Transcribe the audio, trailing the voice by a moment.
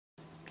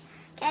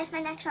Yeah, that's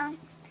my next song.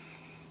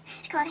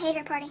 It's called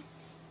Hater Party.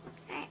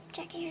 Alright,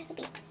 check it. Here's the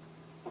beat.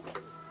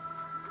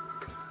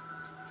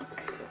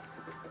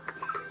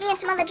 Me and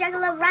some other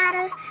Juggalo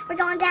riders, we're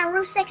going down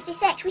Route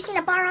 66. We seen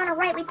a bar on the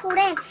right, we pulled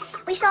in.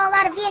 We saw a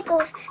lot of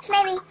vehicles, so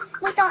maybe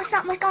we thought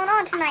something was going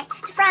on tonight.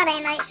 It's a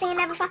Friday night, so you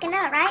never fucking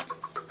know, right?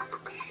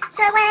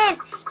 So I went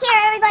in. Here,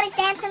 everybody's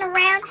dancing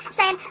around,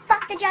 saying,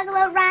 fuck the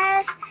Juggalo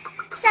riders.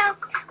 So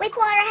we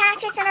pull out our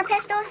hatchets and our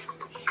pistols.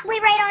 We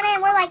raid on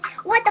in, we're like,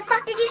 what the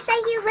fuck did you say,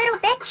 you little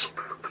bitch?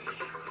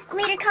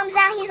 Leader comes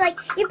out, he's like,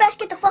 you best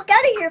get the fuck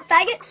out of here,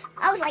 faggots.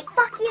 I was like,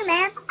 fuck you,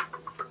 man.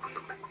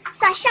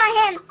 So I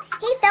shot him.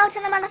 He fell to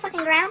the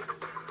motherfucking ground.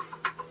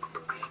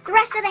 The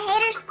rest of the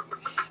haters,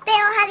 they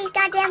all had these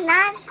goddamn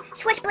knives,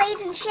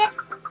 switchblades and shit.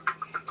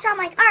 So I'm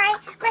like, alright,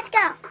 let's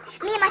go.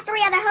 Me and my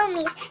 3 other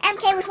homies,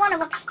 MK was one of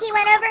them. He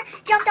went over,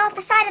 jumped off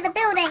the side of the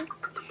building,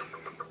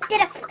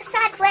 did a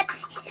side flip,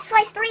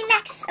 sliced 3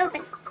 necks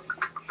open.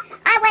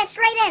 I went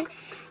straight in,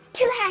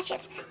 2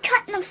 hatchets,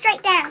 cutting them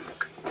straight down.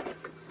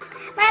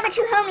 My other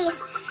 2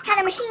 homies had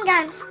their machine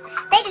guns.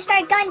 They just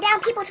started gunning down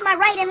people to my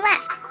right and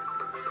left.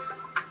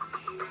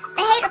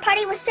 The hater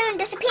party was soon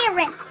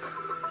disappearing.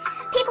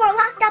 People were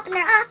locked up in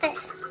their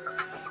office.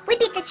 We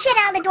beat the shit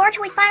out of the door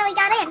till we finally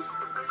got in.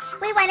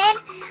 We went in,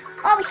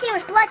 all we seen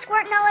was blood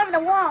squirting all over the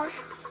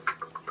walls.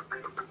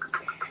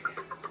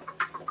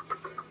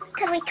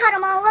 Because we cut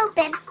them all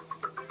open.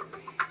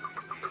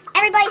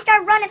 Everybody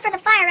started running for the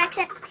fire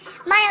exit.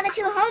 My other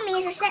 2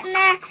 homies are sitting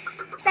there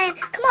saying,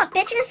 come on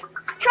bitches,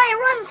 try and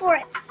run for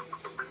it.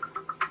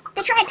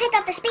 They try and pick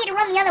up their speed and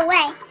run the other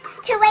way.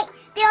 Too late,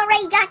 they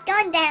already got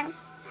gunned down.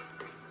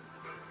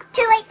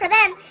 Too late for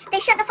them, they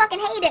shouldn't have fucking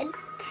hated.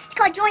 It's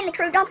called join the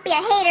crew, don't be a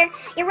hater.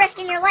 You're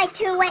risking your life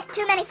too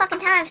many fucking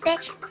times,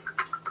 bitch.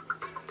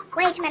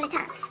 Way too many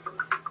times.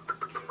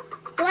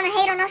 You wanna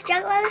hate on us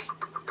Juggalos?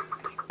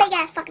 Big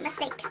ass fucking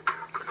mistake.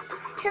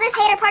 So this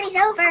hater party's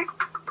over.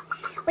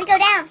 We go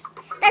down.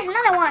 There's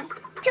another one.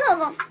 2 of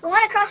them.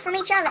 One across from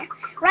each other.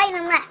 Right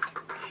and left.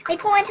 We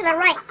pull into the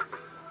right.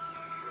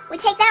 We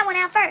take that one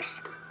out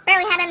first.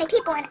 Barely had any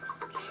people in it.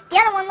 The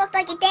other one looked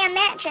like a damn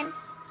mansion.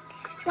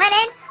 Went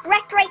in,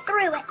 wrecked right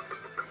through it.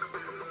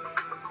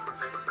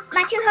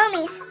 My 2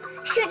 homies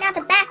shooting out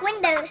the back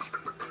windows.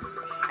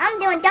 I'm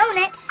doing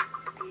donuts.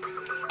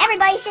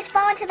 Everybody's just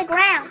falling to the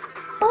ground.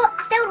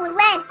 Filled with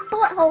lead,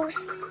 bullet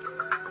holes.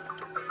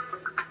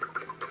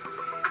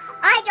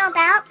 I jump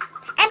out.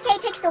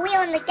 MK takes the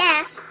wheel and the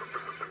gas.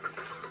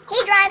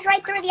 He drives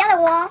right through the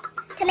other wall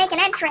to make an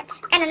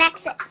entrance and an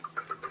exit.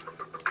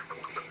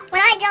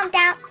 When I jumped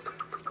out,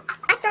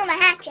 I threw my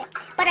hatchet,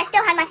 but I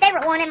still had my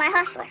favorite one in my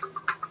holster.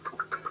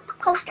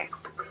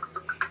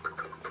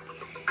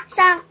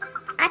 So,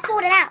 I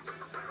pulled it out.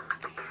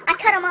 I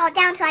cut them all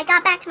down till I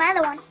got back to my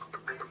other one.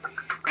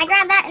 I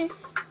grabbed that and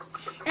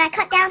I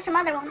cut down some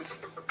other ones.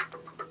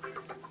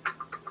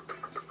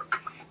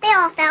 They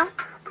all fell.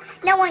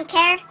 No one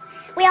cared.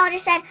 We all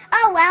just said,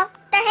 oh well,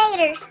 they're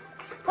haters.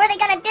 What are they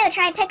gonna do,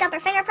 try and pick up our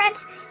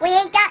fingerprints? We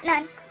ain't got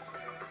none.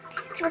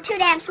 Because we're too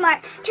damn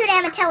smart, too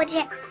damn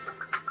intelligent.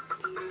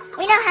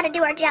 We know how to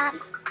do our job.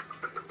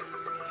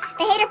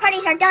 The hater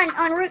parties are done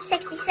on Route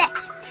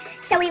 66.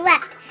 So we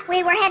left.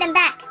 We were heading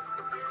back.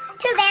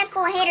 2 vans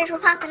full of haters were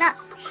popping up.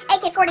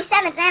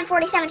 AK-47s and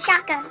M47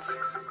 shotguns.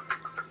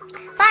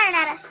 Firing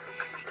at us.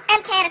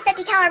 MK had a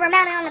 50 caliber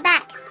mounted on the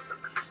back.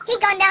 He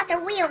gunned out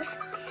their wheels.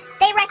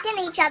 They wrecked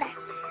into each other.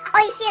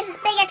 All you see is this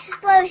big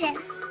explosion.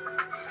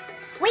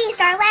 We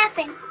start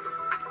laughing.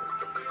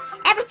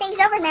 Everything's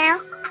over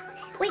now.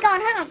 We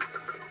going home.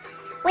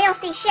 We don't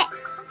see shit.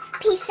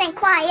 Peace and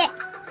quiet.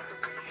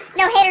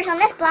 No haters on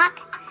this block.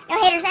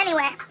 No haters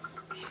anywhere.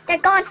 They're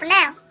gone for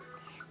now.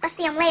 I'll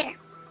see them later.